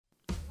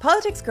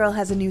Politics Girl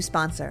has a new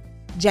sponsor,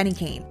 Jenny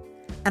Kane.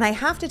 And I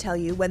have to tell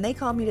you, when they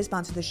called me to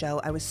sponsor the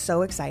show, I was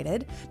so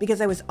excited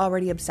because I was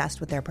already obsessed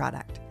with their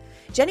product.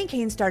 Jenny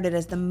Kane started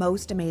as the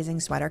most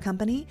amazing sweater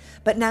company,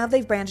 but now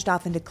they've branched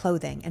off into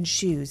clothing and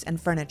shoes and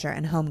furniture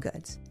and home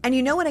goods. And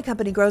you know when a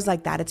company grows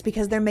like that, it's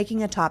because they're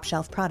making a top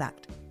shelf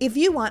product. If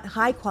you want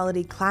high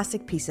quality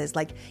classic pieces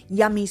like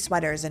yummy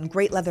sweaters and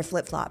great leather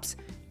flip-flops,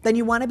 then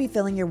you want to be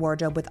filling your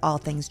wardrobe with all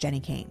things Jenny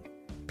Kane.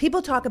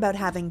 People talk about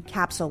having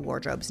capsule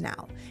wardrobes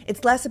now.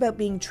 It's less about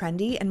being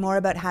trendy and more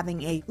about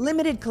having a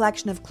limited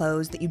collection of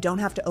clothes that you don't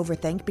have to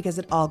overthink because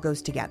it all goes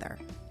together.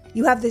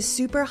 You have this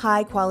super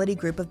high quality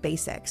group of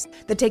basics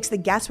that takes the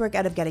guesswork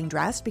out of getting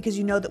dressed because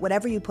you know that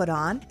whatever you put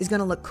on is going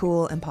to look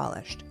cool and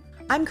polished.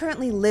 I'm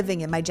currently living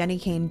in my Jenny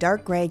Kane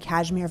dark gray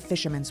cashmere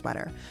fisherman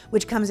sweater,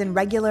 which comes in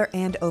regular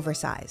and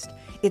oversized.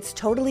 It's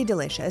totally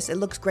delicious, it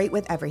looks great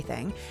with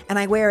everything, and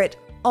I wear it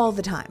all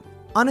the time.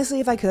 Honestly,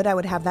 if I could, I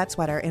would have that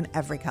sweater in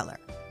every color.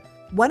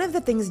 One of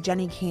the things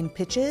Jenny Kane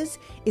pitches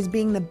is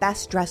being the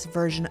best dressed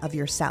version of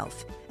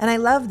yourself. And I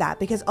love that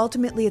because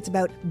ultimately it's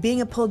about being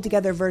a pulled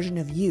together version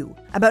of you,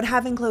 about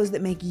having clothes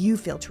that make you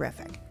feel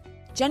terrific.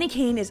 Jenny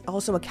Kane is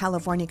also a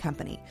California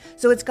company,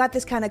 so it's got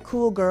this kind of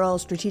cool girl,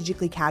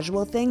 strategically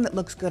casual thing that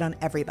looks good on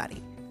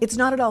everybody. It's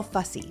not at all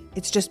fussy,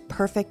 it's just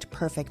perfect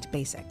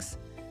basics.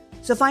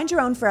 So find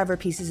your own forever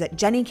pieces at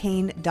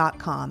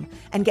jennykane.com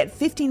and get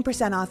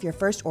 15% off your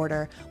first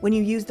order when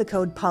you use the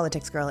code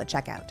PoliticsGirl at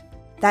checkout.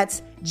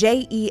 That's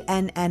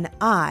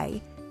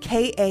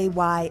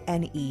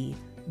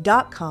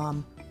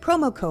JENNIKAYNE.com,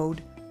 promo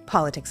code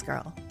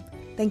PoliticsGirl.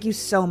 Thank you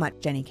so much,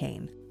 Jenny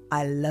Kane.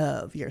 I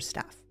love your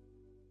stuff.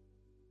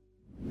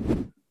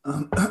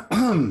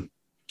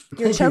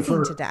 You're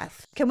choking to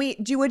death.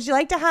 Would you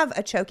like to have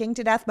a choking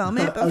to death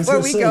moment before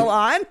we go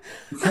on?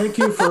 Thank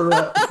you for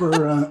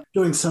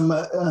doing some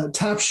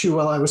tap shoe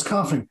while I was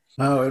coughing.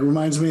 Oh, it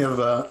reminds me of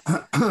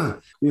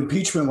the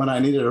impeachment when I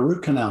needed a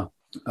root canal.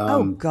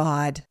 Oh,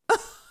 God.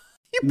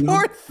 You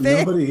poor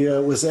thing. Nobody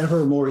was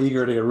ever more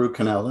eager to get a root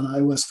canal than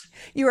I was.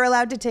 You were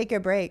allowed to take a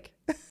break,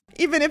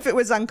 even if it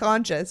was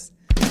unconscious.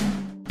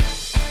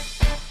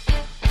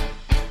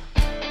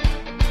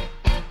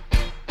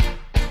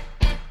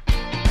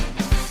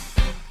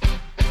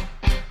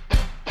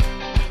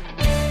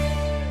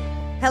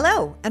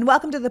 Hello, and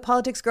welcome to the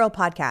Politics Girl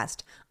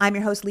podcast. I'm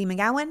your host, Lee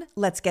McGowan.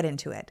 Let's get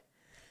into it.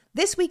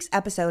 This week's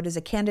episode is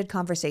a candid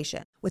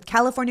conversation with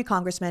California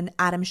Congressman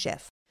Adam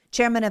Schiff,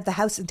 chairman of the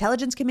House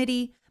Intelligence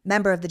Committee,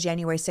 member of the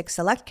January 6th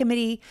Select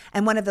Committee,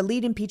 and one of the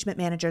lead impeachment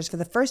managers for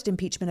the first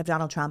impeachment of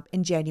Donald Trump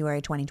in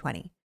January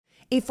 2020.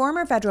 A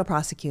former federal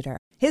prosecutor,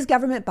 his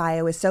government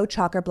bio is so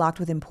chock-a-blocked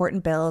with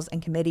important bills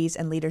and committees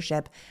and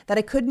leadership that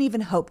I couldn't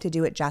even hope to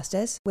do it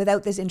justice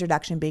without this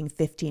introduction being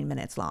 15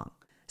 minutes long.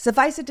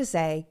 Suffice it to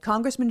say,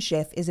 Congressman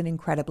Schiff is an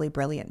incredibly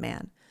brilliant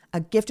man,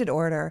 a gifted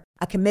orator,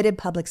 a committed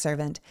public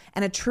servant,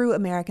 and a true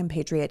American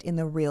patriot in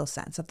the real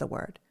sense of the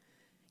word.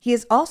 He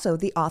is also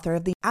the author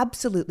of the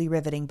absolutely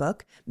riveting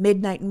book,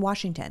 Midnight in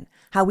Washington,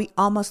 How We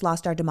Almost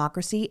Lost Our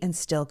Democracy and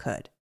Still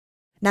Could.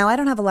 Now, I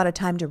don't have a lot of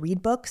time to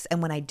read books,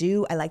 and when I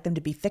do, I like them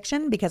to be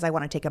fiction because I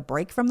want to take a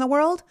break from the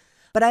world,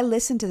 but I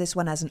listened to this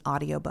one as an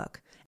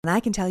audiobook, and I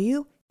can tell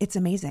you, it's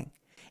amazing.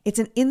 It's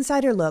an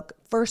insider look,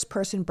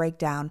 first-person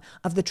breakdown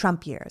of the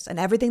Trump years and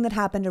everything that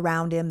happened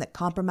around him that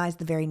compromised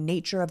the very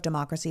nature of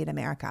democracy in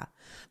America.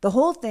 The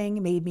whole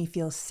thing made me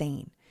feel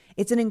sane.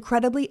 It's an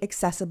incredibly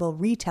accessible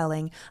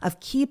retelling of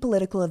key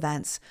political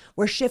events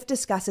where Schiff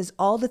discusses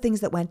all the things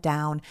that went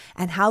down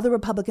and how the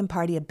Republican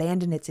Party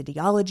abandoned its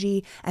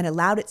ideology and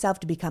allowed itself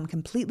to become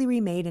completely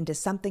remade into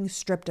something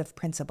stripped of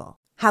principle.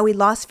 How he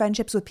lost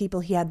friendships with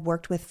people he had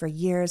worked with for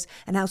years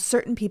and how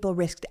certain people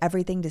risked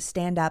everything to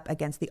stand up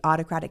against the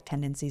autocratic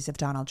tendencies of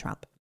Donald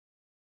Trump.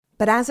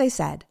 But as I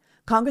said,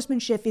 Congressman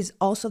Schiff is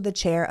also the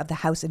chair of the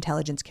House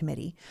Intelligence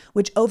Committee,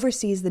 which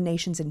oversees the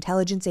nation's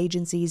intelligence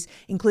agencies,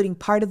 including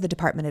part of the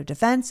Department of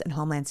Defense and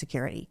Homeland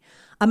Security.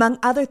 Among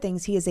other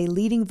things, he is a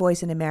leading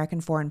voice in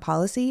American foreign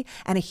policy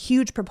and a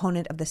huge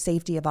proponent of the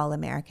safety of all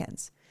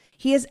Americans.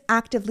 He has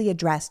actively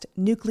addressed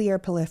nuclear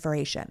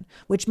proliferation,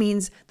 which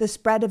means the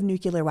spread of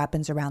nuclear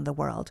weapons around the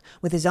world,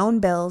 with his own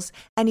bills,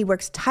 and he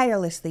works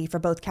tirelessly for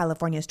both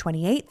California's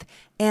 28th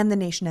and the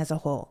nation as a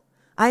whole.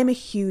 I am a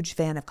huge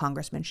fan of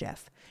Congressman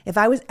Schiff. If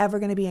I was ever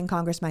going to be in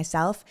Congress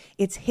myself,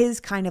 it's his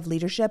kind of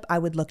leadership I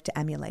would look to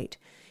emulate.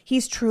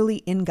 He's truly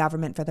in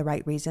government for the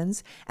right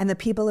reasons, and the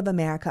people of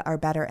America are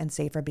better and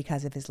safer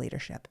because of his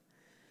leadership.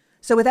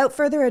 So without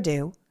further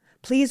ado,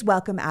 please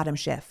welcome Adam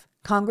Schiff,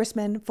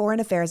 Congressman, foreign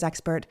affairs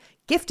expert,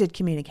 gifted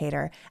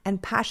communicator,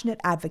 and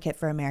passionate advocate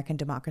for American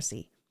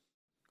democracy.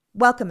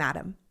 Welcome,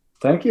 Adam.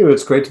 Thank you.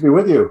 It's great to be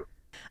with you.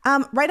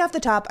 Right off the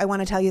top, I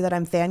want to tell you that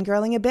I'm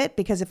fangirling a bit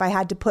because if I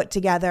had to put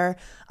together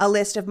a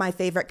list of my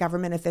favorite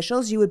government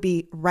officials, you would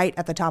be right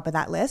at the top of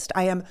that list.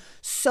 I am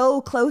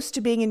so close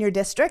to being in your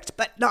district,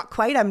 but not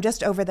quite. I'm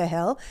just over the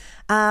hill.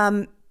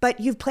 But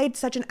you've played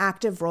such an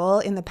active role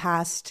in the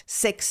past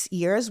 6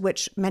 years,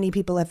 which many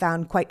people have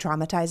found quite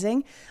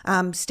traumatizing.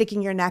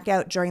 Sticking your neck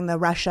out during the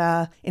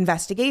Russia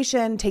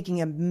investigation,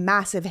 taking a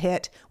massive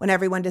hit when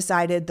everyone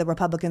decided the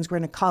Republicans were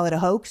going to call it a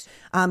hoax.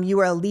 You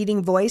were a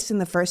leading voice in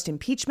the first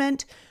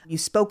impeachment. You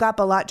spoke up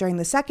a lot during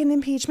the second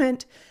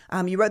impeachment.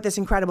 You wrote this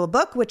incredible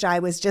book, which I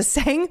was just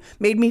saying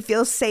made me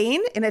feel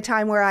sane in a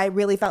time where I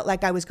really felt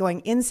like I was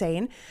going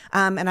insane.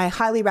 And I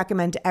highly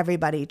recommend to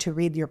everybody to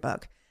read your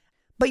book.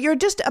 But you're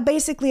just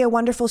basically a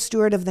wonderful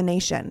steward of the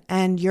nation,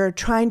 and you're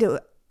trying to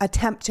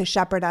attempt to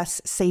shepherd us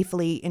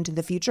safely into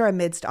the future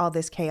amidst all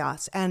this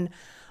chaos. And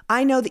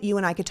I know that you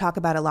and I could talk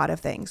about a lot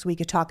of things. We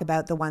could talk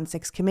about the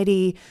 1-6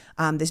 committee,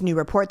 this new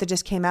report that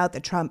just came out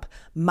that Trump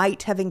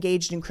might have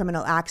engaged in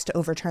criminal acts to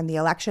overturn the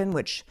election,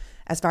 which,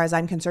 as far as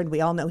I'm concerned, we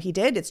all know he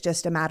did. It's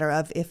just a matter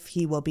of if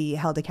he will be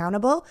held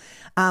accountable.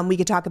 We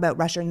could talk about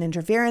Russian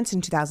interference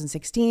in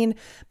 2016.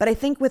 But I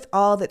think with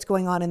all that's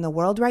going on in the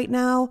world right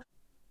now,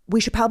 we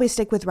should probably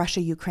stick with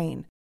Russia,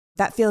 Ukraine.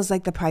 That feels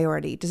like the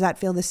priority. Does that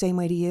feel the same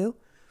way to you?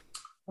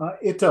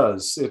 It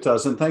does. It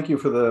does. And thank you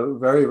for the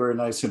very, very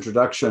nice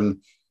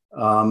introduction.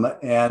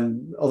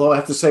 And although I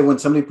have to say, when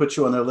somebody puts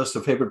you on their list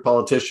of favorite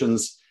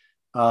politicians,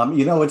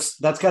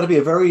 that's got to be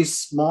a very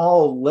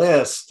small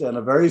list and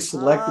a very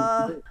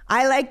selective.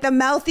 I like the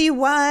mouthy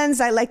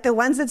ones. I like the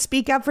ones that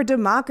speak up for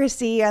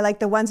democracy. I like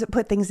the ones that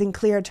put things in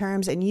clear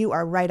terms. And you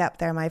are right up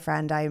there, my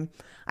friend.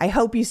 I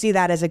hope you see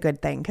that as a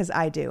good thing, because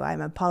I do.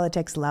 I'm a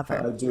politics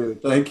lover. I do.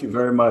 Thank you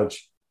very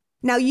much.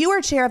 Now, you are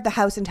chair of the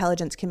House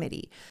Intelligence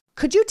Committee.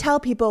 Could you tell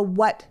people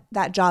what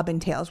that job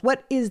entails?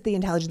 What is the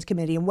Intelligence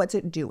Committee and what's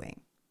it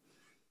doing?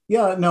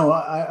 Yeah, no,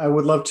 I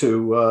would love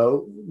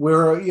to.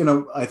 We're,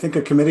 I think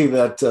a committee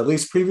that at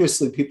least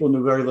previously people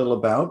knew very little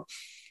about,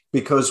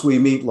 because we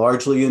meet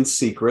largely in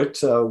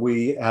secret.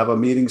 We have a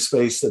meeting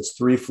space that's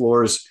 3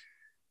 floors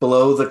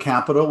below the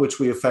Capitol, which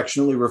we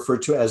affectionately refer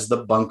to as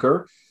the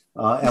bunker.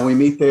 And we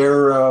meet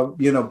there,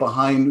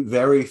 behind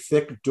very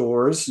thick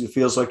doors. It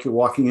feels like you're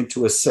walking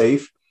into a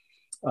safe,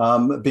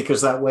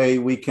 because that way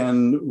we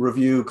can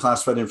review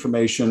classified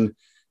information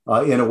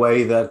in a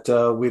way that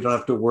we don't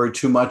have to worry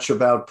too much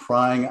about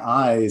prying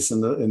eyes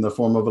in the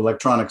form of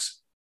electronics.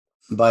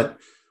 But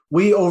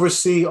we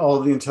oversee all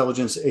of the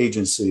intelligence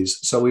agencies.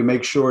 So we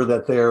make sure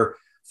that they're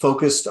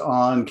focused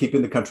on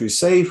keeping the country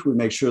safe. We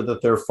make sure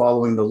that they're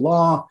following the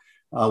law.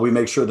 We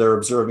make sure they're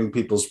observing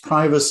people's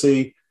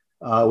privacy.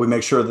 We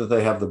make sure that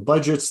they have the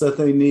budgets that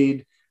they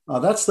need.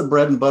 That's the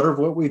bread and butter of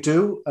what we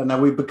do. And now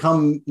we've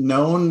become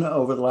known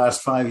over the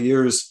last 5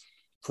 years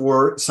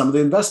for some of the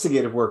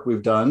investigative work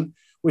we've done,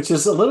 which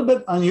is a little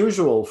bit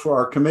unusual for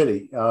our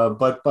committee.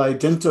 But by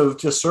dint of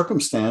just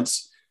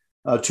circumstance,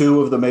 2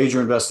 of the major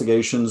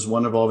investigations,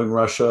 one involving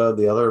Russia,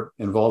 the other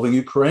involving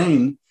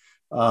Ukraine,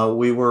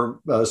 we were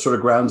sort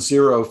of ground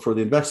zero for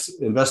the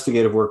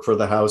investigative work for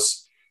the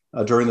House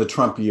during the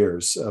Trump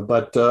years.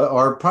 But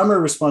our primary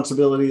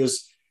responsibility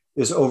is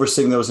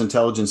overseeing those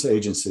intelligence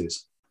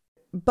agencies.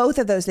 Both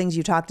of those things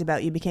you talked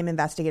about, you became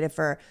investigative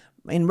for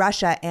in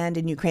Russia and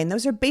in Ukraine.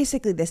 Those are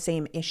basically the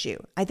same issue.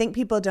 I think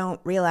people don't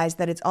realize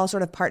that it's all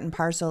sort of part and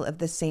parcel of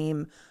the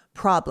same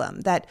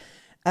problem, that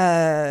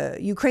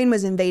Ukraine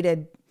was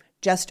invaded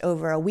just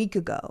over a week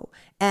ago.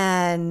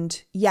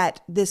 And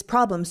yet this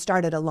problem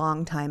started a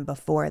long time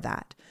before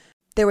that.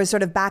 There was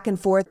sort of back and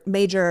forth,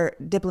 major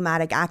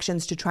diplomatic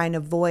actions to try and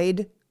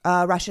avoid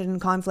Russian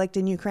conflict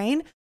in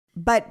Ukraine.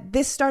 But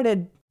this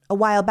started a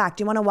while back.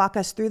 Do you want to walk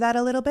us through that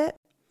a little bit?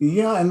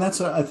 Yeah, and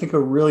that's, I think, a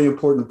really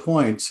important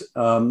point.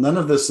 None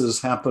of this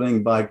is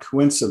happening by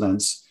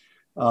coincidence.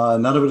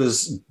 None of it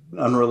is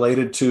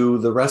unrelated to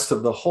the rest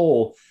of the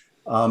whole.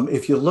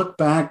 If you look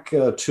back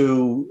to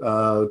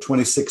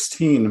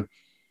 2016,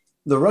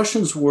 the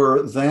Russians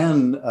were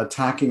then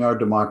attacking our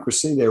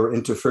democracy. They were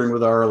interfering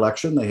with our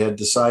election. They had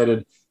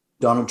decided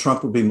Donald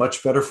Trump would be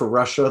much better for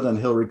Russia than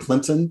Hillary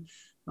Clinton.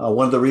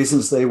 One of the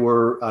reasons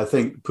I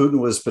think Putin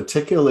was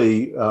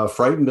particularly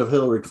frightened of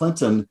Hillary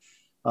Clinton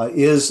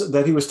is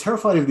that he was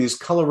terrified of these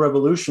color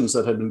revolutions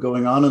that had been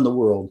going on in the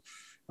world,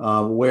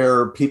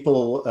 where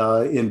people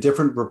in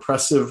different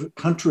repressive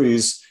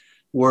countries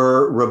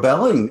were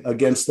rebelling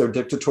against their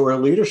dictatorial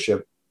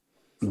leadership.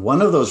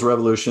 One of those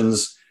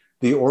revolutions,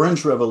 the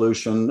Orange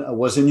Revolution,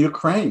 was in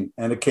Ukraine,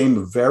 and it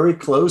came very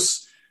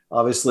close,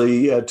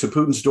 obviously, to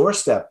Putin's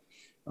doorstep.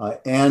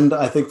 And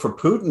I think for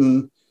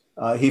Putin,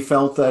 he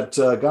felt that,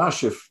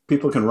 if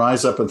people can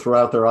rise up and throw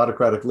out their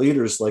autocratic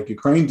leaders like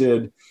Ukraine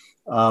did,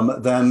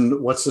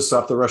 then what's to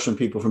stop the Russian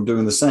people from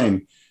doing the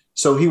same?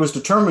 So he was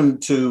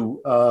determined to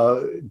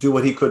do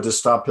what he could to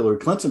stop Hillary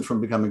Clinton from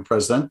becoming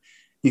president.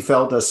 He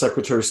felt, as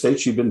Secretary of State,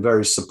 she'd been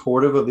very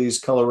supportive of these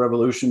color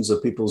revolutions,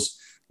 of people's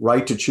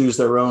right to choose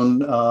their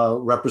own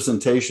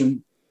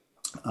representation.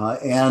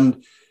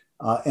 And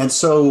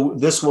so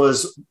this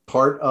was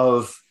part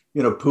of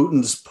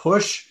Putin's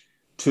push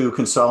to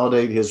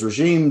consolidate his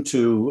regime,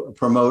 to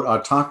promote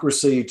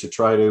autocracy, to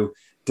try to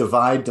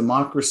divide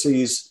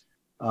democracies.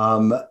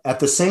 At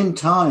the same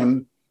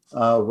time,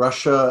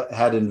 Russia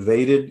had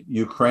invaded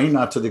Ukraine,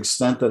 not to the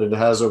extent that it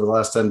has over the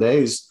last 10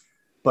 days,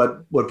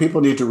 But what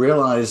people need to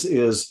realize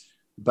is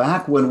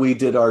back when we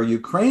did our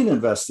Ukraine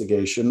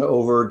investigation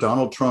over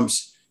Donald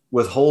Trump's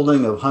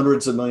withholding of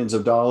hundreds of millions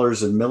of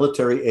dollars in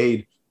military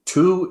aid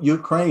to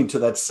Ukraine, to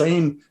that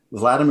same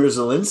Vladimir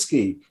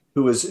Zelensky,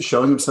 who is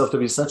showing himself to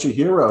be such a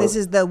hero. This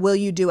is the "will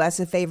you do us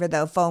a favor,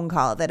 though" phone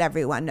call that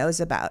everyone knows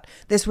about.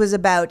 This was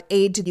about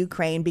aid to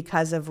Ukraine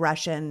because of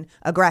Russian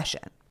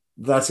aggression.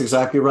 That's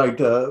exactly right.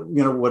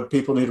 What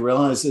people need to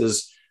realize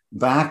is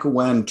back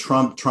when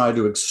Trump tried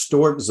to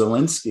extort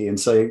Zelensky and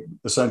say,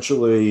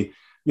 essentially,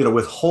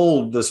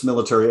 withhold this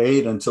military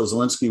aid until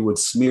Zelensky would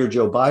smear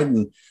Joe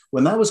Biden.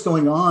 When that was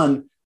going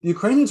on, the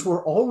Ukrainians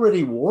were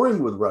already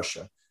warring with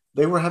Russia.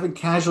 They were having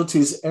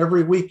casualties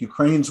every week.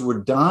 Ukrainians were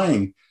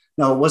dying.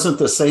 Now, it wasn't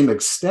the same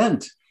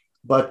extent,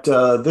 but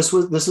this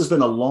has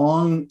been a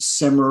long,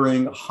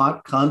 simmering,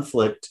 hot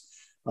conflict.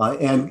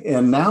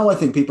 And now I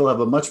think people have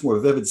a much more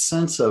vivid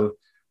sense of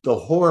the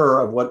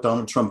horror of what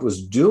Donald Trump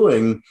was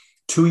doing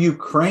to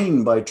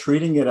Ukraine by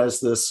treating it as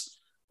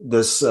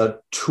this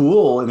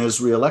tool in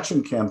his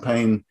reelection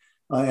campaign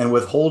and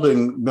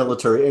withholding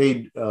military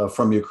aid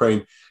from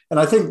Ukraine. And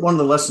I think one of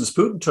the lessons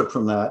Putin took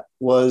from that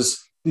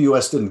was the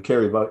U.S. didn't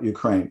care about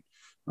Ukraine.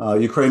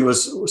 Ukraine was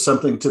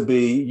something to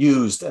be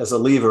used as a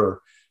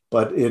lever,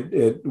 but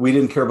we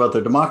didn't care about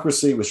their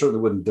democracy. We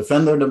certainly wouldn't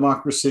defend their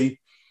democracy.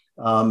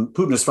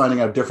 Putin is finding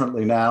out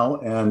differently now,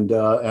 and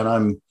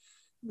I'm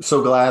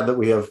so glad that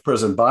we have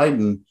President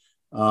Biden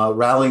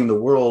rallying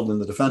the world in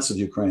the defense of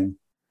Ukraine.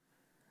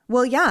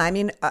 Well, yeah, I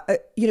mean,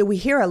 we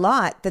hear a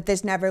lot that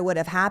this never would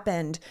have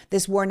happened.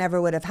 This war never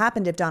would have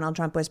happened if Donald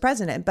Trump was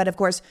president. But of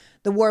course,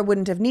 the war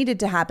wouldn't have needed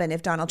to happen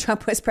if Donald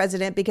Trump was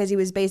president, because he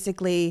was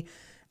basically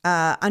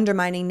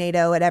undermining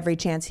NATO at every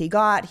chance he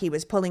got. He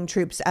was pulling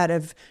troops out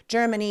of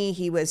Germany.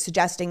 He was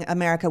suggesting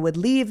America would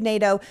leave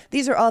NATO.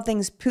 These are all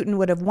things Putin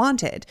would have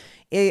wanted.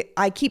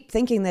 I keep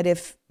thinking that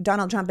if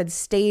Donald Trump had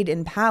stayed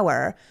in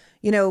power,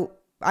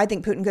 I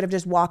think Putin could have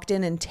just walked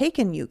in and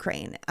taken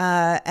Ukraine,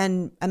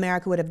 and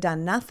America would have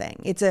done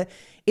nothing.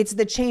 It's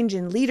the change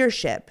in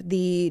leadership,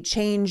 the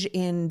change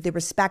in the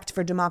respect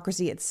for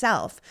democracy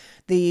itself,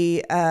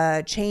 the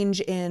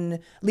change in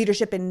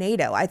leadership in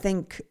NATO. I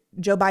think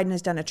Joe Biden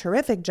has done a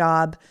terrific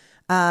job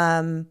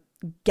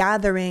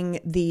gathering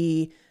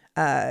the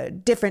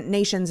different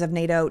nations of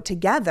NATO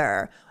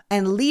together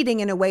and leading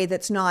in a way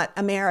that's not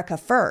America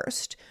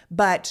first,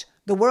 but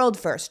the world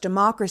first,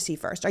 democracy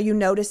first. Are you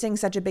noticing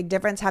such a big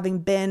difference, having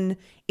been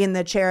in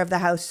the chair of the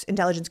House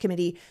Intelligence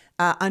Committee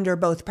under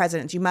both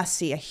presidents? You must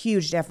see a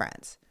huge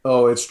difference.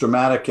 Oh, it's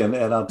dramatic. And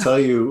I'll tell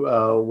you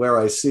where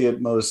I see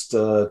it most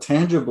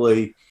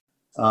tangibly.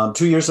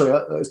 2 years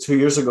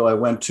ago, I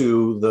went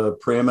to the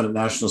preeminent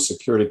national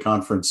security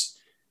conference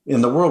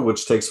in the world,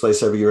 which takes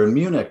place every year in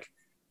Munich.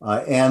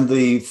 And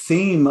the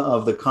theme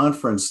of the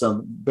conference,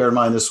 bear in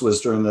mind, this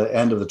was during the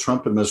end of the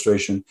Trump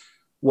administration,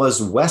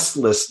 was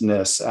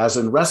Westlessness, as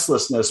in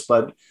restlessness.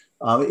 But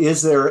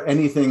is there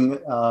anything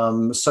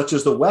such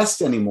as the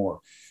West anymore?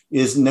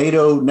 Is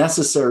NATO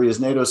necessary? Is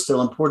NATO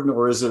still important?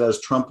 Or is it,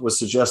 as Trump was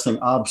suggesting,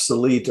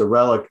 obsolete, a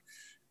relic?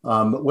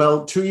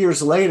 Well, 2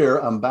 years later,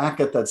 I'm back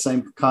at that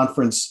same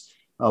conference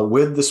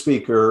with the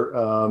speaker.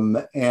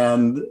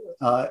 And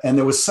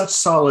there was such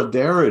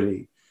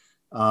solidarity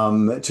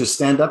to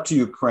stand up to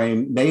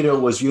Ukraine. NATO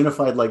was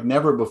unified like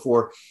never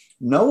before.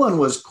 No one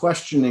was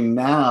questioning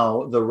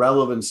now the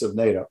relevance of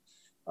NATO.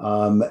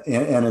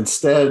 And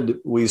instead,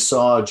 we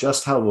saw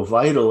just how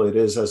vital it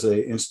is as an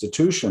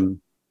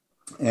institution.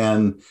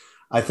 And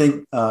I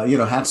think,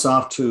 hats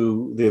off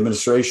to the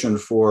administration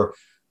for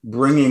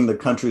bringing the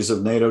countries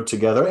of NATO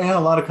together, and a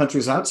lot of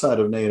countries outside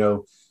of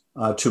NATO,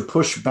 to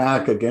push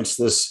back against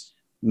this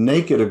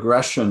naked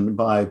aggression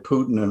by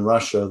Putin and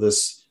Russia,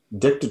 this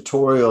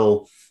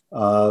dictatorial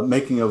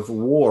making of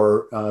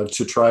war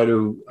to try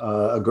to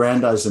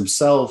aggrandize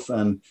himself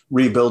and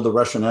rebuild the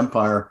Russian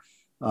Empire.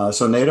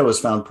 So NATO has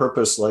found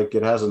purpose like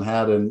it hasn't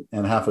had in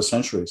half a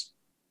century.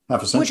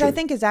 Which I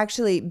think is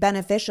actually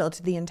beneficial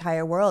to the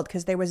entire world,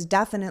 because there was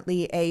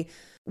definitely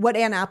what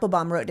Anne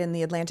Applebaum wrote in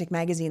the Atlantic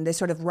magazine, this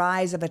sort of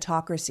rise of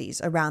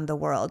autocracies around the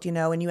world,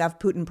 and you have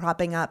Putin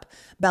propping up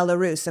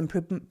Belarus and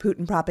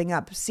Putin propping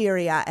up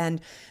Syria, and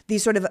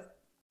these sort of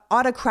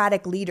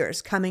autocratic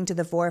leaders coming to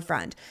the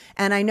forefront.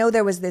 And I know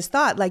there was this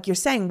thought, like you're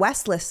saying,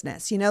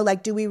 Westlessness,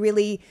 do we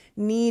really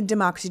need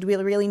democracy? Do we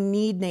really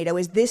need NATO?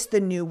 Is this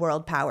the new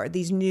world power,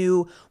 these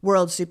new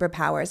world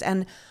superpowers?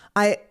 And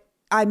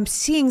I'm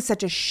seeing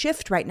such a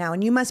shift right now,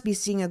 and you must be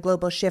seeing a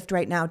global shift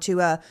right now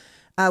to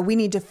we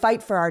need to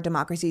fight for our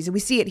democracies. And we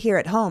see it here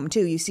at home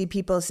too. You see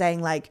people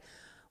saying like,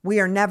 we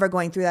are never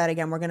going through that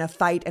again. We're going to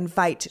fight and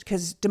fight,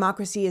 because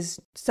democracy is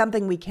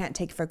something we can't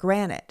take for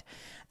granted.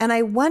 And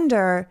I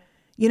wonder,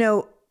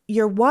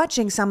 you're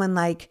watching someone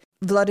like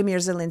Volodymyr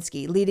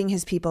Zelensky leading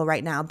his people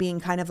right now, being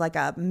kind of like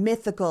a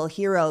mythical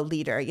hero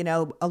leader,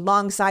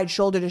 alongside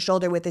shoulder to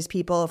shoulder with his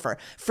people for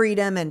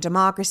freedom and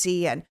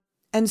democracy.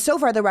 And so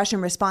far, the Russian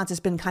response has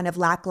been kind of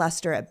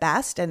lackluster at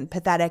best and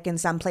pathetic in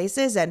some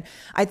places. And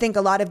I think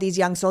a lot of these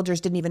young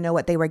soldiers didn't even know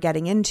what they were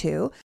getting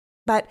into.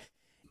 But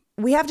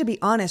we have to be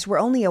honest, we're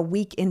only a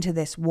week into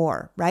this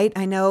war, right?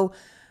 I know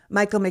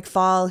Michael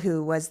McFaul,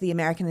 who was the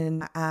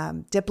American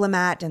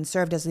diplomat and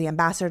served as the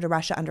ambassador to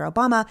Russia under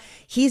Obama,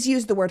 he's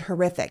used the word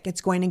horrific.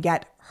 It's going to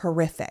get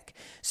horrific.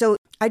 So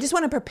I just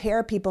want to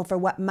prepare people for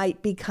what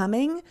might be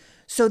coming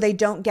so they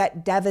don't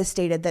get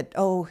devastated that,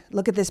 oh,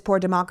 look at this poor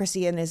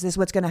democracy, and is this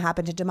what's going to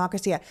happen to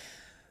democracy?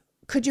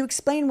 Could you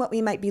explain what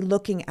we might be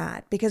looking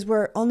at? Because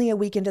we're only a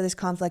week into this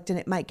conflict and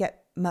it might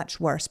get much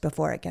worse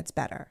before it gets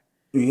better.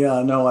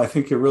 Yeah, no, I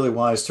think you're really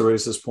wise to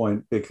raise this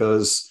point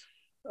because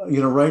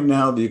right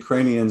now the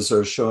Ukrainians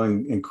are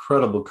showing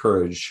incredible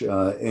courage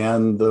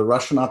and the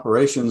Russian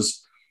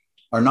operations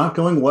are not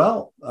going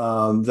well.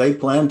 They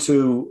plan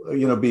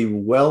to, be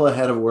well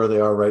ahead of where they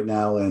are right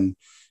now and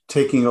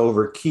taking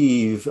over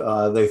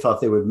Kyiv. They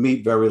thought they would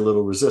meet very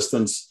little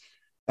resistance,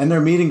 and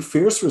they're meeting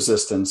fierce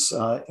resistance.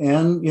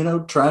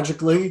 And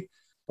tragically,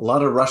 a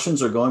lot of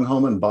Russians are going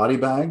home in body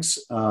bags,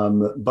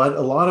 but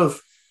a lot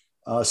of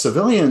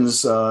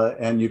civilians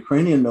and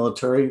Ukrainian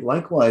military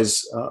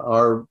likewise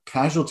are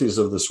casualties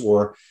of this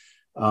war.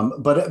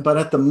 But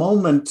at the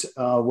moment,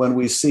 when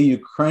we see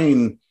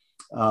Ukraine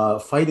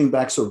fighting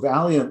back so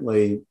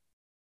valiantly,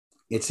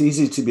 it's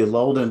easy to be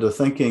lulled into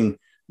thinking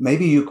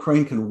maybe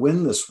Ukraine can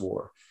win this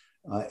war.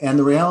 And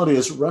the reality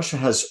is Russia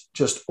has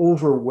just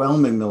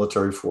overwhelming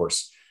military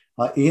force.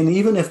 And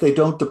even if they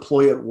don't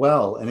deploy it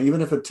well, and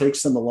even if it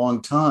takes them a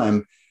long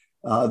time,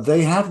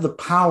 they have the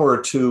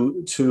power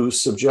to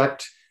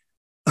subject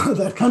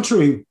that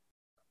country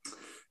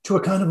to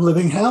a kind of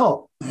living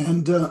hell.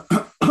 And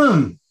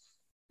that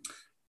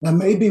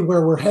may be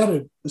where we're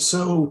headed.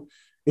 So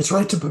it's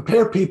right to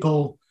prepare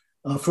people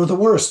for the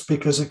worst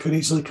because it could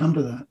easily come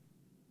to that.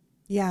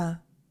 Yeah,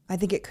 I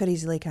think it could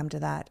easily come to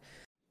that.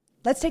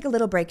 Let's take a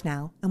little break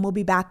now, and we'll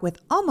be back with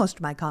almost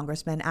my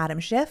Congressman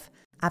Adam Schiff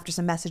after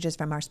some messages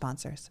from our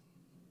sponsors.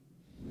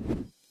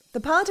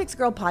 The Politics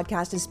Girl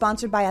podcast is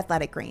sponsored by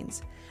Athletic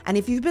Greens. And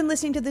if you've been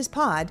listening to this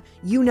pod,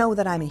 you know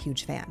that I'm a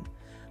huge fan.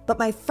 But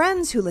my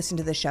friends who listen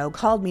to the show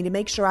called me to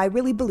make sure I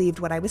really believed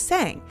what I was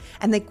saying.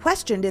 And they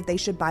questioned if they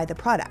should buy the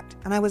product.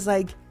 And I was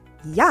like,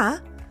 yeah.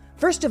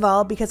 First of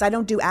all, because I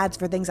don't do ads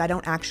for things I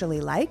don't actually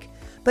like,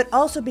 but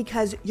also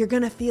because you're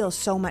going to feel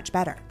so much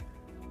better.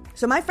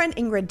 So my friend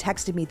Ingrid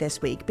texted me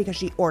this week because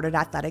she ordered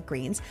Athletic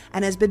Greens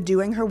and has been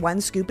doing her 1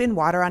 scoop in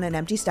water on an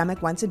empty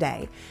stomach once a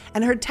day.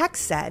 And her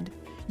text said,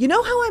 you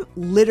know how I'm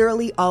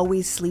literally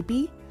always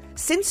sleepy?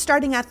 Since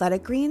starting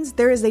Athletic Greens,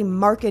 there is a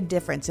marked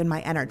difference in my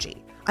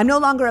energy. I'm no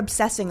longer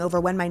obsessing over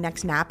when my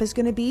next nap is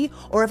going to be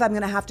or if I'm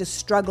going to have to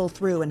struggle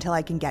through until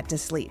I can get to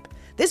sleep.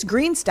 This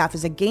green stuff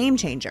is a game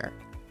changer.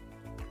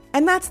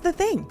 And that's the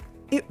thing.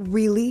 It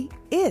really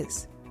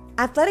is.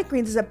 Athletic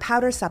Greens is a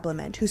powder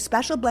supplement whose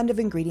special blend of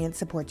ingredients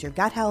supports your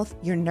gut health,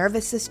 your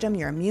nervous system,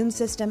 your immune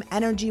system,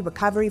 energy,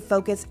 recovery,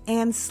 focus,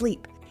 and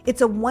sleep.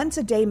 It's a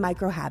once-a-day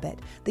microhabit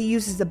that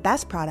uses the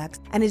best products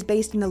and is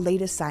based in the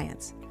latest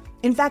science.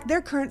 In fact,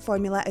 their current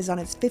formula is on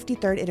its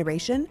 53rd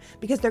iteration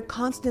because they're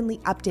constantly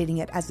updating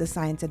it as the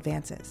science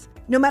advances.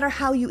 No matter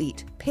how you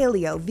eat,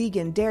 paleo,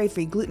 vegan,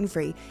 dairy-free,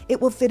 gluten-free,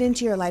 it will fit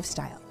into your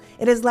lifestyle.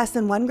 It has less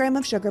than 1 gram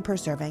of sugar per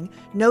serving,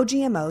 no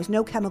GMOs,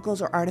 no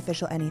chemicals or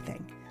artificial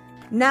anything.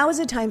 Now is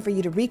a time for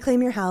you to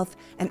reclaim your health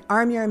and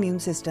arm your immune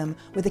system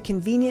with a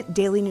convenient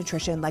daily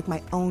nutrition like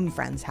my own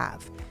friends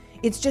have.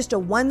 It's just a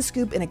 1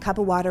 scoop in a cup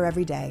of water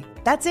every day.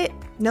 That's it.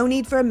 No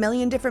need for a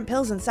million different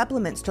pills and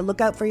supplements to look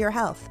out for your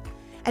health.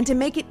 And to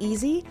make it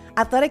easy,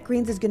 Athletic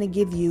Greens is going to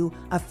give you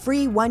a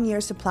free 1-year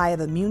supply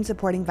of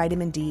immune-supporting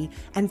vitamin D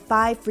and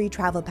 5 free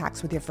travel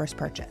packs with your first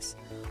purchase.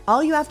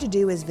 All you have to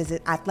do is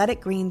visit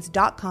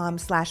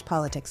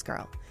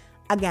athleticgreens.com/politicsgirl.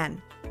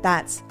 Again,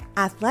 that's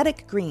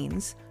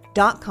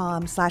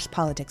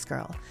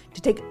athleticgreens.com/politicsgirl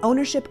to take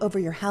ownership over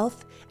your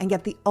health and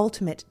get the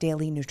ultimate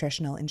daily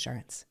nutritional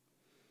insurance.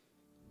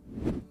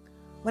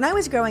 When I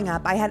was growing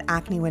up, I had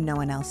acne when no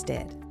one else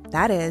did.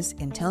 That is,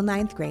 until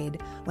 9th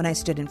grade, when I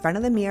stood in front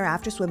of the mirror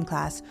after swim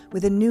class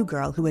with a new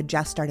girl who had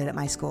just started at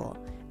my school,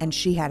 and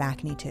she had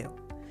acne too.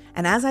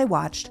 And as I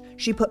watched,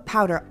 she put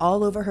powder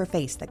all over her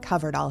face that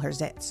covered all her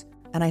zits.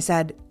 And I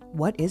said,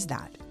 "What is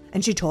that?"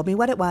 And she told me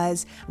what it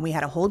was, and we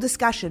had a whole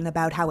discussion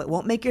about how it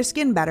won't make your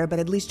skin better, but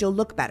at least you'll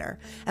look better.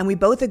 And we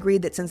both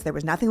agreed that since there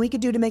was nothing we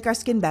could do to make our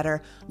skin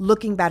better,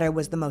 looking better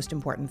was the most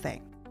important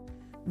thing.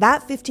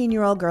 That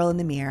 15-year-old girl in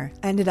the mirror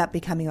ended up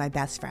becoming my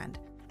best friend.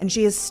 And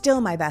she is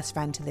still my best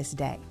friend to this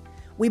day.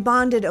 We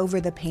bonded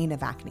over the pain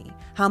of acne,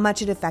 how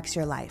much it affects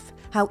your life,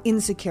 how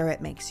insecure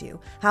it makes you,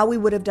 how we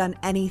would have done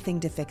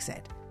anything to fix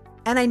it.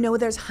 And I know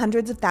there's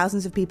hundreds of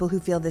thousands of people who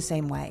feel the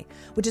same way,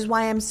 which is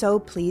why I'm so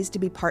pleased to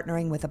be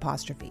partnering with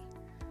Apostrophe.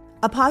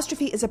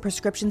 Apostrophe is a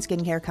prescription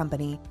skincare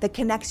company that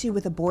connects you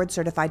with a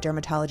board-certified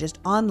dermatologist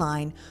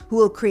online who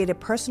will create a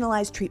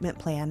personalized treatment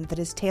plan that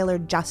is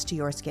tailored just to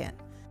your skin.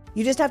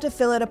 You just have to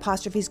fill out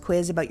Apostrophe's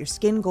quiz about your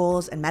skin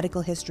goals and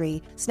medical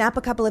history, snap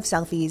a couple of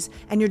selfies,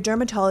 and your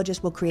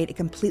dermatologist will create a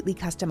completely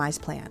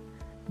customized plan.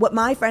 What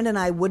my friend and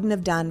I wouldn't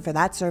have done for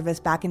that service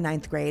back in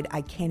 9th grade,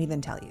 I can't even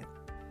tell you.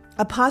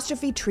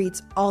 Apostrophe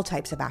treats all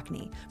types of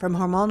acne, from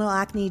hormonal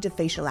acne to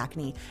facial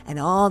acne, and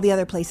all the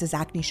other places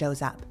acne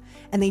shows up.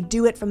 And they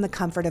do it from the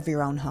comfort of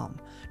your own home.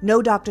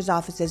 No doctor's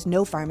offices,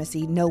 no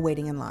pharmacy, no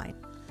waiting in line.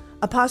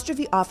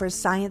 Apostrophe offers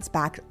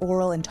science-backed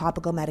oral and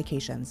topical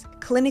medications,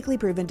 clinically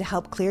proven to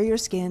help clear your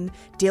skin,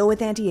 deal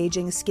with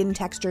anti-aging, skin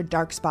texture,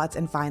 dark spots,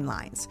 and fine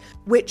lines,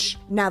 which,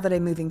 now that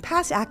I'm moving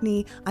past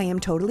acne, I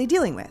am totally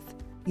dealing with.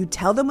 You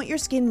tell them what your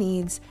skin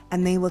needs,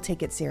 and they will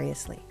take it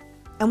seriously.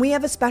 And we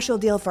have a special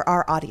deal for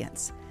our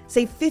audience.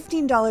 Save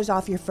 $15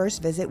 off your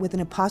first visit with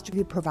an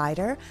Apostrophe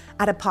provider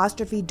at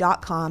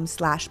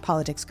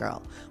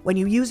apostrophe.com/politicsgirl when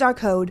you use our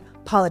code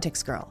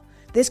politicsgirl.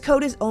 This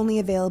code is only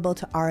available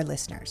to our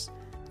listeners.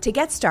 To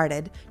get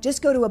started,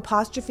 just go to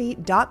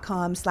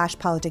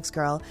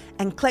apostrophe.com/politicsgirl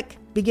and click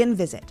Begin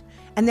Visit,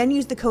 and then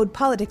use the code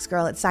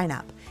politicsgirl at sign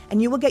up, and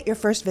you will get your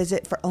first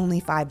visit for only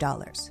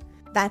 $5.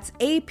 That's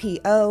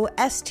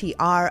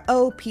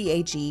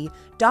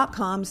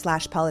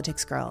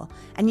apostrophe.com/politicsgirl,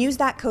 and use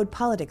that code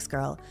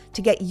politicsgirl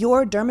to get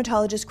your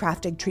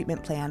dermatologist-crafted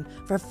treatment plan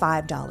for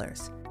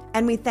 $5.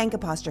 And we thank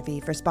Apostrophe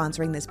for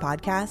sponsoring this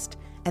podcast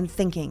and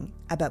thinking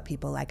about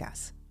people like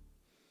us.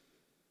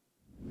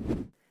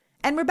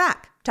 And we're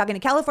back, talking to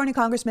California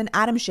Congressman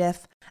Adam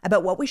Schiff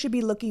about what we should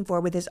be looking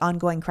for with this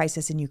ongoing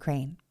crisis in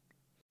Ukraine.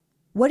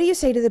 What do you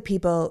say to the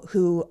people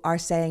who are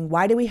saying,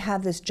 why do we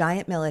have this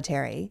giant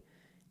military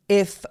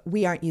if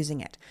we aren't using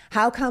it?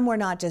 How come we're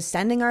not just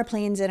sending our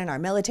planes in and our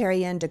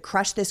military in to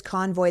crush this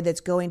convoy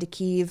that's going to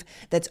Kyiv,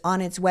 that's on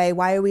its way?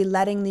 Why are we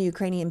letting the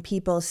Ukrainian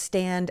people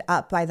stand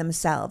up by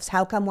themselves?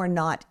 How come we're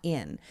not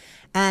in?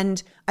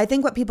 And I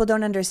think what people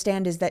don't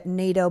understand is that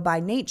NATO by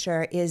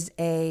nature is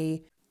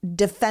a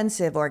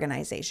defensive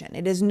organization.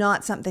 It is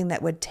not something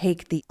that would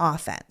take the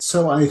offense.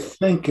 So I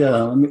think,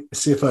 let me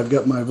see if I've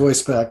got my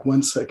voice back.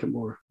 1 second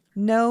more.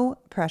 No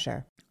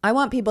pressure. I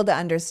want people to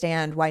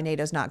understand why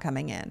NATO's not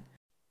coming in.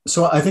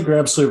 So I think you're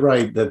absolutely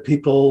right that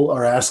people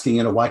are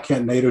asking, why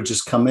can't NATO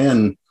just come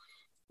in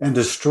and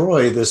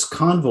destroy this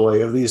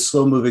convoy of these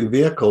slow-moving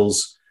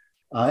vehicles?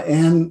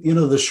 And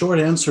the short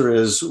answer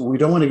is we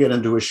don't want to get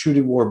into a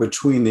shooting war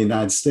between the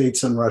United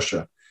States and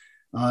Russia.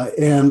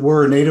 And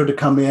were NATO to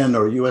come in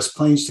or U.S.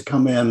 planes to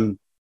come in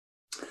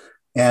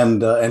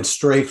and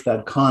strafe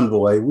that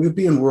convoy, we'd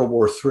be in World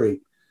War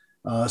III.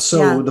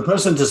 The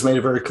president has made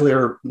it very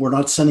clear we're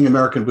not sending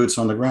American boots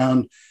on the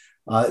ground.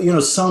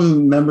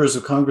 Some members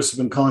of Congress have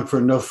been calling for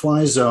a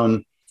no-fly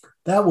zone.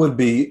 That would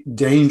be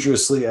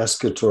dangerously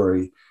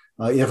escalatory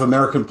if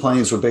American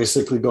planes were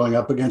basically going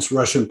up against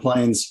Russian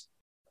planes.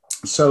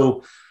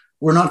 So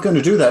we're not going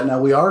to do that.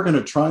 Now, we are going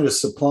to try to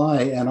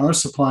supply and are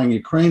supplying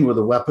Ukraine with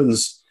the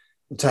weapons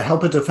to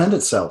help it defend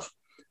itself.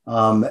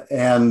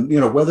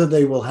 Whether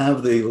they will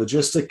have the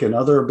logistic and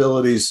other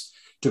abilities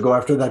to go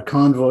after that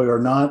convoy or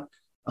not,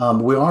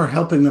 we are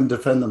helping them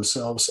defend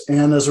themselves.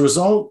 And as a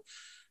result,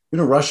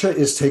 Russia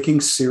is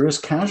taking serious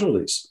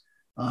casualties.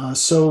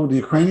 So the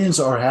Ukrainians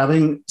are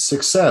having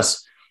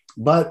success.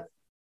 But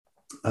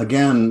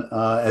again,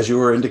 as you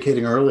were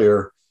indicating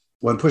earlier,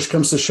 when push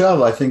comes to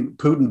shove, I think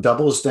Putin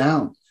doubles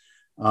down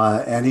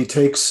and he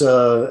takes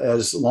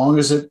as long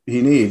as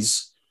he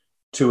needs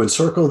to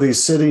encircle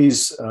these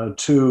cities,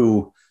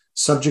 to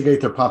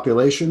subjugate their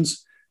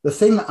populations. The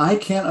thing I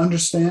can't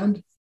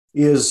understand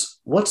is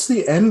what's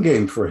the end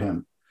game for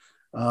him?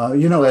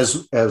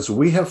 As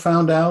we have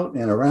found out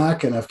in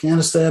Iraq and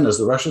Afghanistan, as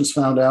the Russians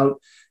found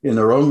out in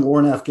their own war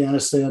in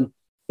Afghanistan,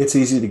 it's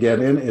easy to get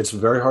in. It's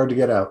very hard to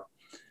get out.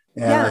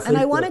 And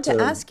I wanted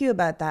to ask you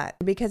about that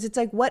because it's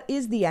like, what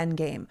is the end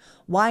game?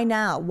 Why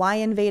now? Why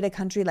invade a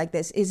country like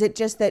this? Is it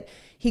just that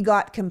he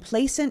got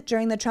complacent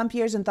during the Trump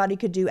years and thought he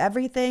could do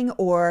everything?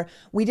 Or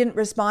we didn't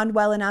respond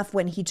well enough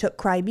when he took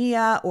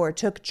Crimea or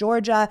took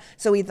Georgia,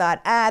 so he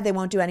thought, they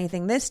won't do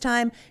anything this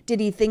time? Did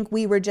he think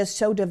we were just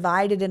so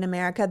divided in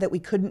America that we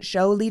couldn't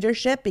show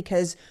leadership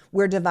because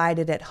we're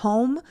divided at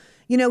home?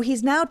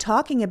 He's now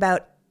talking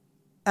about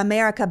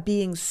America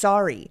being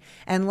sorry.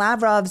 And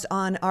Lavrov's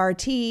on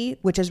RT,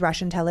 which is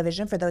Russian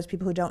television, for those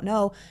people who don't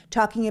know,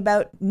 talking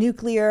about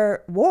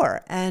nuclear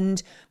war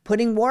and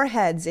putting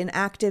warheads in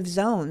active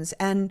zones.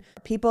 And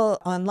people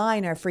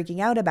online are freaking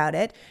out about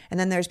it. And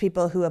then there's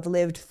people who have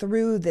lived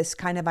through this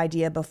kind of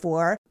idea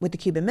before with the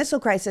Cuban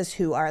Missile Crisis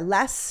who are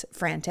less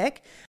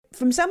frantic.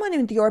 From someone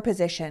in your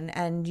position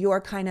and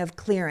your kind of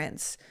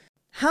clearance,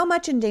 how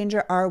much in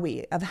danger are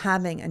we of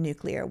having a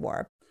nuclear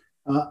war?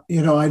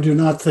 I do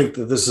not think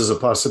that this is a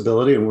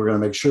possibility, and we're going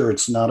to make sure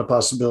it's not a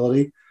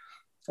possibility.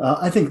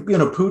 I think,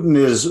 Putin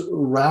is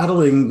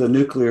rattling the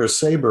nuclear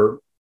saber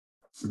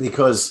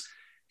because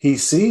he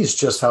sees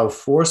just how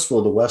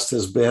forceful the West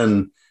has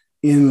been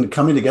in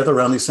coming together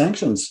around these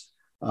sanctions.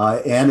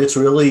 And it's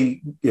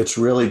really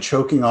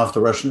choking off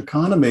the Russian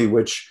economy,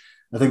 which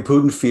I think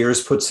Putin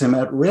fears puts him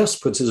at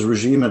risk, puts his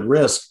regime at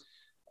risk.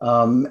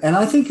 And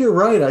I think you're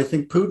right. I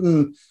think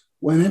Putin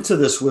went into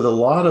this with a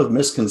lot of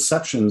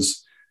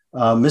misconceptions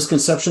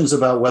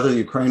about whether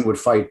Ukraine would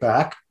fight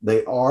back.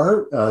 They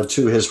are,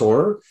 to his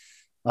horror.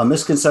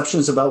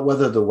 Misconceptions about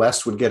whether the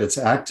West would get its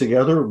act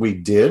together. We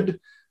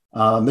did.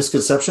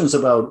 misconceptions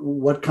about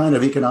what kind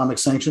of economic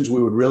sanctions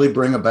we would really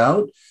bring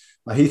about.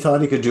 He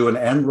thought he could do an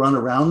end run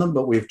around them,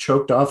 but we've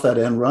choked off that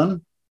end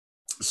run.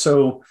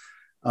 So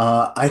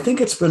I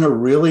think it's been a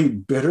really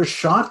bitter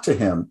shot to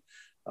him.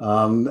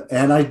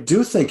 And I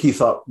do think he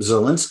thought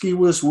Zelensky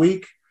was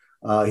weak.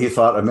 He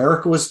thought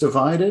America was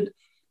divided.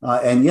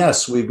 And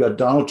yes, we've got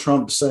Donald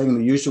Trump saying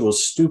the usual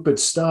stupid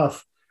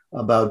stuff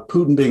about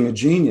Putin being a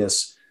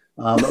genius.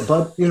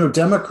 But,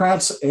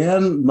 Democrats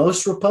and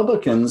most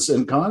Republicans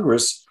in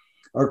Congress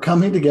are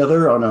coming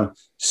together on a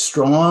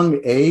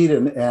strong aid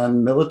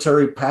and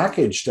military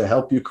package to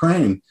help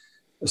Ukraine.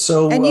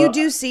 So, and you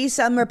do see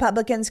some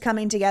Republicans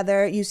coming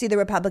together. You see the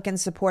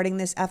Republicans supporting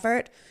this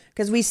effort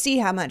because we see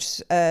how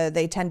much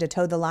they tend to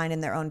toe the line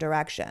in their own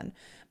direction.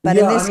 But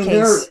in this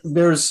case,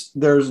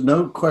 there's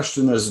no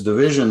question there's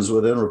divisions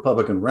within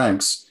Republican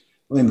ranks.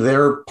 I mean,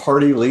 their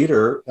party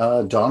leader,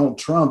 Donald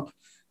Trump,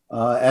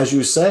 as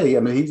you say, I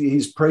mean,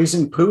 he's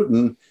praising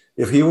Putin.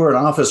 If he were in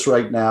office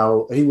right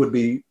now, he would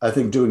be, I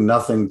think, doing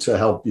nothing to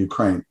help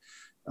Ukraine.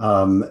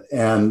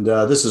 And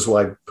this is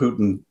why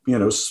Putin,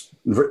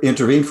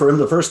 intervened for him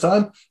the first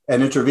time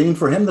and intervened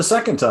for him the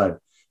second time.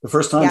 The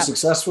first time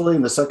successfully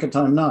and the second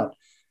time not.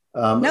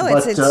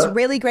 It's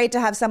really great to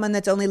have someone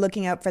that's only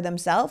looking out for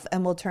themselves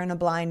and will turn a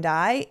blind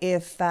eye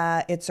if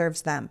it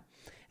serves them.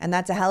 And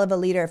that's a hell of a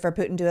leader for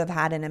Putin to have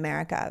had in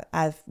America,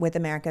 with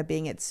America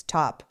being its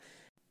top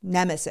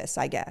nemesis,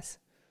 I guess.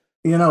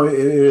 It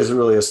is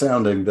really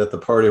astounding that the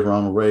party of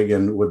Ronald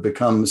Reagan would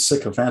become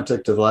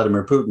sycophantic to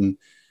Vladimir Putin.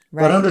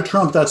 Right. But under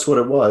Trump, that's what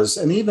it was.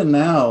 And even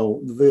now,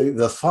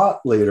 the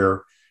thought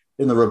leader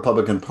in the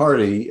Republican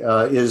Party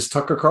is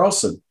Tucker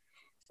Carlson.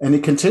 And he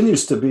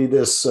continues to be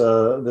this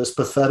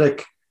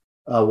pathetic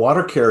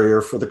water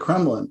carrier for the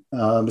Kremlin.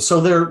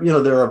 So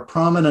there are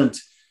prominent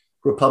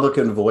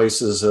Republican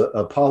voices,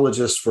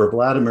 apologists for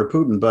Vladimir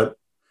Putin, but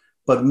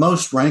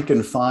most rank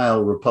and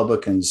file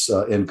Republicans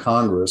in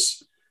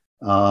Congress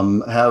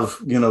have,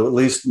 at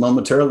least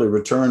momentarily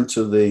returned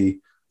to the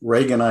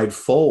Reaganite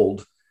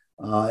fold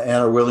and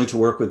are willing to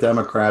work with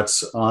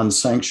Democrats on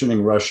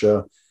sanctioning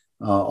Russia,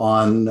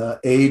 on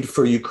aid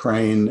for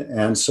Ukraine.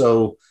 And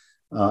so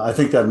I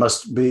think that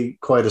must be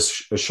quite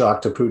a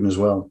shock to Putin as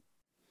well.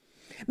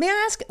 May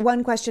I ask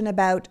one question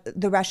about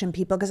the Russian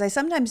people? Because I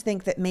sometimes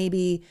think that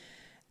maybe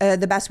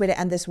the best way to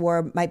end this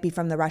war might be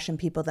from the Russian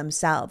people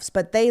themselves,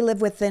 but they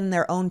live within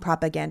their own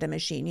propaganda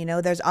machine.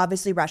 There's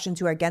obviously Russians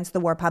who are against the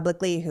war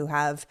publicly, who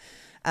have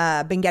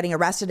been getting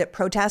arrested at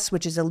protests,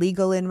 which is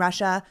illegal in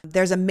Russia.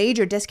 There's a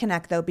major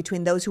disconnect, though,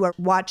 between those who are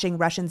watching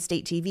Russian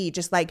state TV,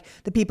 just like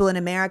the people in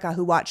America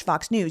who watch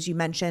Fox News. You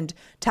mentioned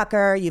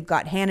Tucker. You've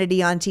got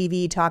Hannity on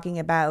TV talking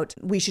about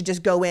we should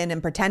just go in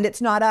and pretend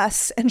it's not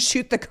us and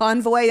shoot the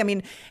convoy. I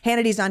mean,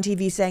 Hannity's on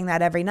TV saying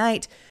that every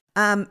night.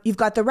 You've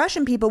got the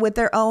Russian people with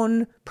their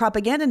own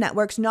propaganda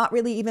networks not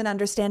really even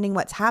understanding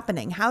what's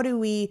happening. How do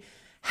we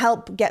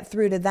help get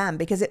through to them?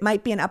 Because it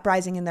might be an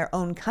uprising in their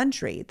own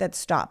country that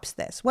stops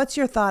this. What's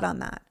your thought on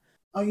that?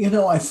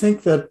 I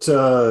think that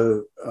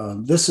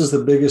this is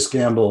the biggest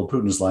gamble of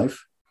Putin's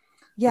life.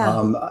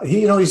 Yeah.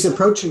 He's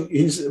approaching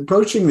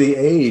the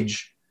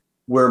age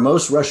where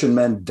most Russian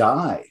men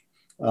die.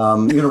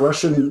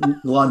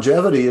 Russian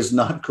longevity is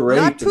not great,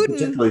 not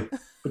Putin.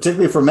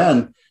 particularly for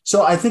men.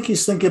 So I think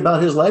he's thinking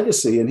about his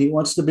legacy, and he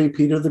wants to be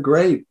Peter the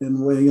Great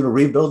and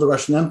rebuild the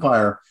Russian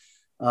Empire.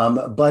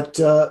 But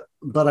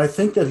I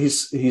think that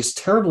he's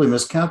terribly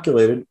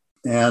miscalculated,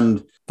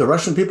 and the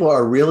Russian people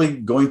are really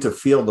going to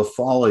feel the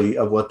folly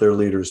of what their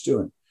leader's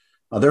doing.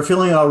 They're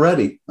feeling it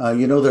already.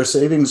 Their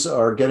savings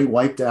are getting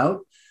wiped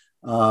out,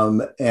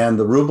 and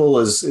the ruble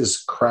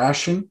is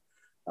crashing.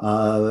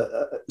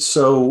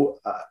 So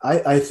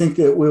I think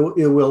that it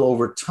will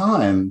over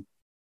time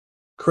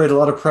create a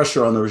lot of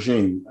pressure on the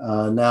regime.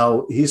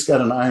 Now he's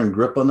got an iron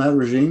grip on that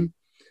regime.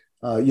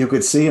 You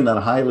could see in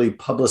that highly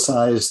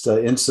publicized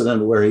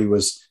incident where he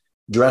was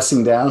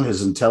dressing down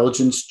his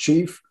intelligence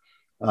chief,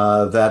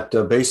 that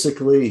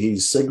basically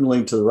he's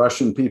signaling to the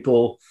Russian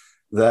people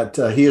that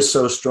he is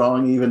so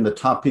strong, even the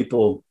top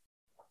people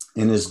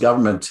in his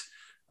government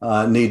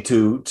need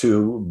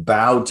to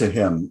bow to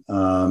him,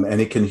 and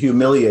he can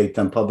humiliate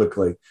them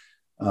publicly.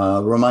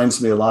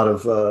 Reminds me a lot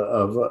of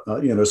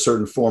a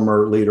certain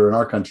former leader in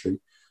our country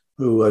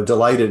who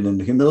delighted in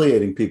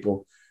humiliating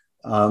people.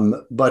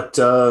 But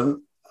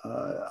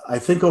I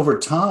think over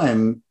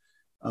time,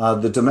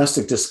 the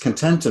domestic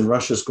discontent in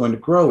Russia is going to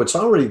grow. It's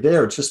already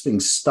there. It's just being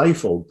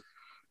stifled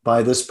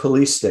by this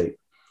police state.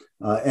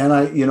 And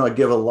I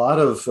give a lot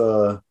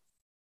of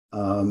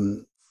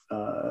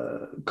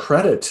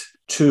credit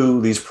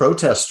to these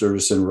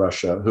protesters in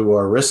Russia who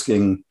are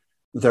risking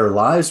their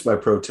lives by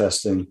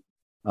protesting.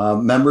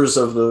 Members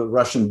of the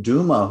Russian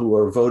Duma who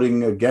are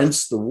voting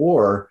against the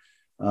war.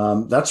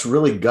 That's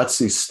really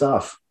gutsy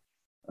stuff.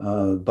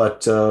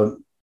 But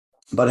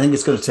I think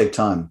it's going to take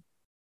time.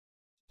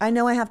 I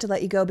know I have to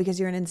let you go because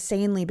you're an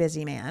insanely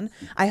busy man.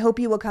 I hope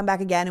you will come back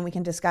again and we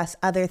can discuss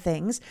other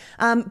things.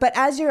 But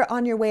as you're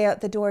on your way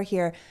out the door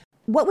here,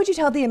 what would you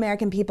tell the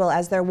American people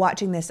as they're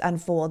watching this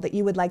unfold that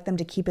you would like them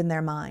to keep in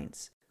their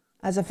minds?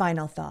 as a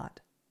final thought?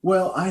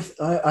 Well,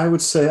 I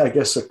would say, I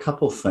guess, a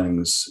couple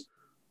things.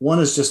 One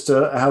is just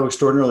how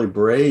extraordinarily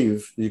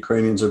brave the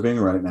Ukrainians are being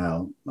right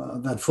now.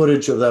 That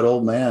footage of that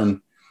old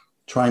man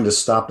trying to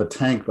stop a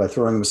tank by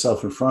throwing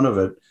himself in front of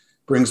it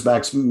brings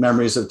back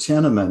memories of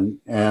Tiananmen.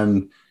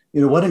 And,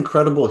 what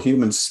incredible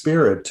human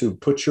spirit to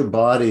put your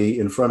body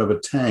in front of a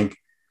tank.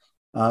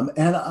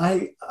 And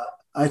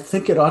I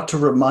think it ought to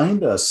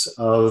remind us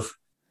of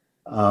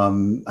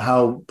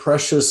how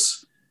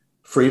precious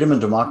freedom and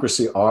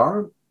democracy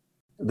are.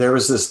 There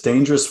is this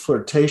dangerous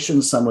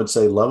flirtation, some would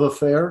say love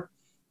affair,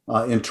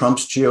 in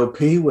Trump's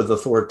GOP with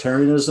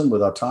authoritarianism,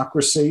 with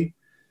autocracy.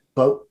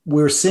 But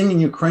we're seeing in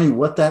Ukraine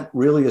what that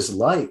really is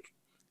like.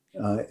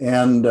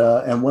 And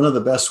one of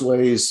the best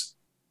ways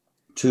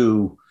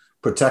to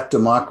protect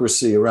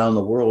democracy around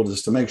the world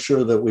is to make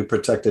sure that we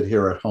protect it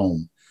here at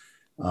home.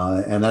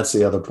 And that's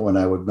the other point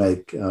I would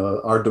make.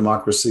 Our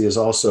democracy is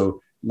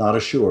also not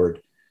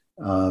assured.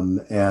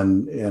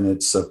 And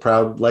it's a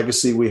proud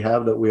legacy we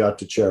have that we ought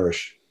to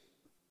cherish.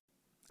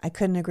 I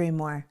couldn't agree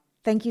more.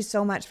 Thank you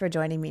so much for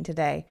joining me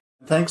today.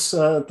 Thanks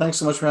so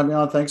much for having me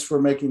on. Thanks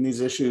for making these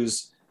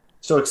issues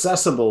so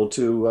accessible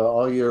to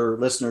all your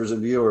listeners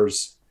and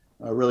viewers.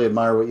 I really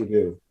admire what you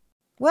do.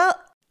 Well,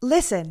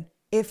 listen,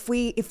 if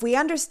we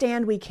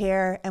understand, we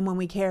care, and when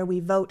we care, we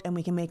vote, and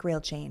we can make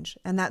real change.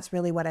 And that's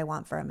really what I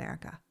want for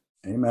America.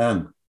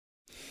 Amen.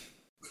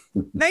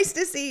 Nice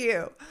to see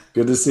you.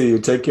 Good to see you.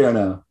 Take care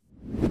now.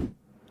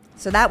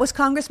 So that was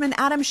Congressman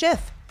Adam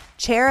Schiff,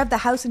 chair of the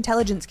House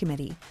Intelligence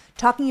Committee,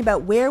 talking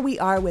about where we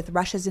are with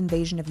Russia's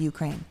invasion of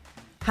Ukraine.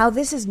 How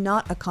this is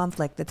not a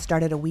conflict that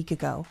started a week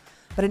ago,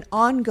 but an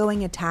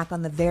ongoing attack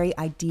on the very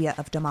idea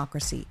of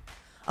democracy.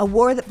 A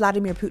war that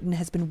Vladimir Putin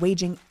has been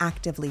waging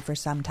actively for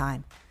some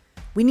time.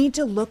 We need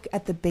to look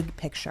at the big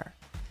picture.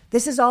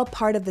 This is all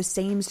part of the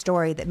same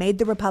story that made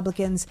the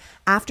Republicans,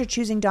 after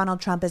choosing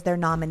Donald Trump as their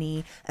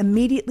nominee,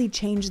 immediately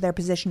change their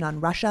position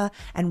on Russia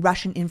and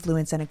Russian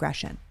influence and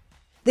aggression.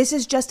 This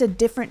is just a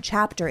different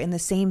chapter in the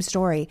same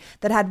story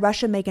that had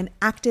Russia make an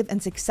active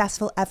and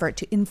successful effort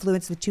to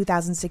influence the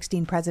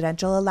 2016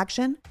 presidential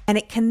election, and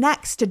it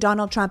connects to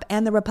Donald Trump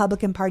and the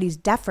Republican Party's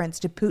deference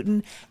to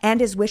Putin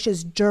and his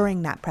wishes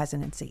during that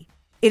presidency.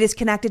 It is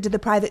connected to the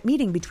private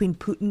meeting between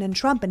Putin and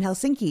Trump in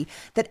Helsinki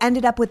that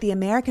ended up with the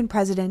American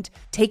president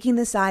taking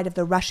the side of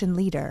the Russian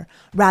leader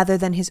rather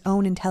than his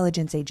own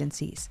intelligence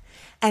agencies.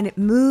 And it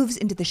moves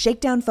into the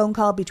shakedown phone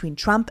call between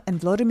Trump and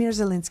Volodymyr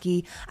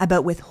Zelensky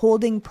about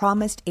withholding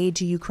promised aid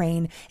to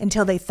Ukraine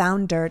until they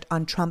found dirt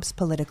on Trump's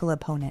political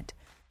opponent.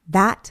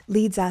 That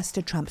leads us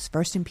to Trump's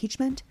first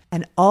impeachment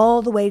and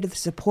all the way to the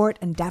support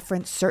and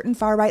deference certain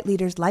far-right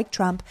leaders like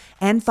Trump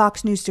and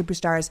Fox News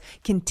superstars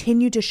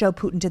continue to show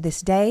Putin to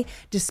this day,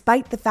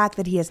 despite the fact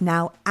that he has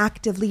now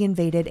actively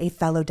invaded a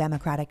fellow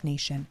democratic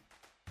nation.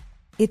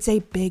 It's a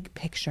big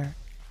picture,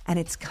 and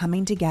it's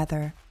coming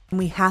together, and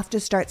we have to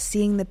start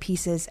seeing the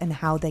pieces and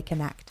how they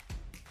connect.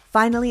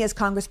 Finally, as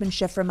Congressman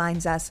Schiff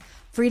reminds us,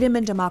 freedom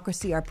and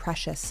democracy are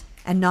precious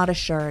and not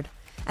assured.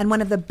 And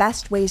one of the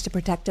best ways to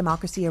protect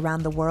democracy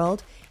around the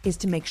world is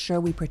to make sure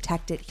we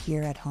protect it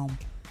here at home.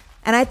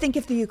 And I think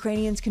if the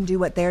Ukrainians can do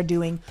what they're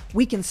doing,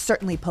 we can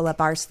certainly pull up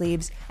our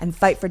sleeves and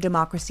fight for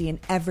democracy in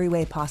every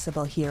way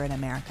possible here in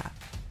America.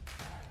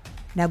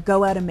 Now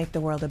go out and make the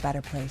world a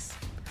better place.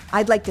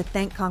 I'd like to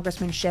thank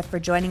Congressman Schiff for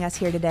joining us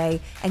here today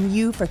and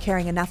you for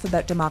caring enough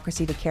about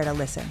democracy to care to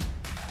listen.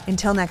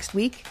 Until next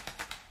week,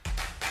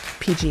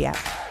 PG out.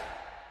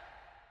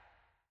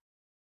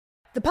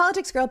 The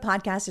Politics Girl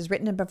podcast is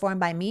written and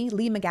performed by me,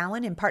 Lee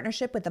McGowan, in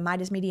partnership with the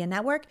Midas Media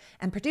Network,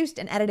 and produced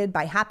and edited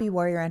by Happy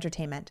Warrior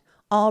Entertainment.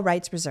 All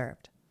rights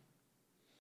reserved.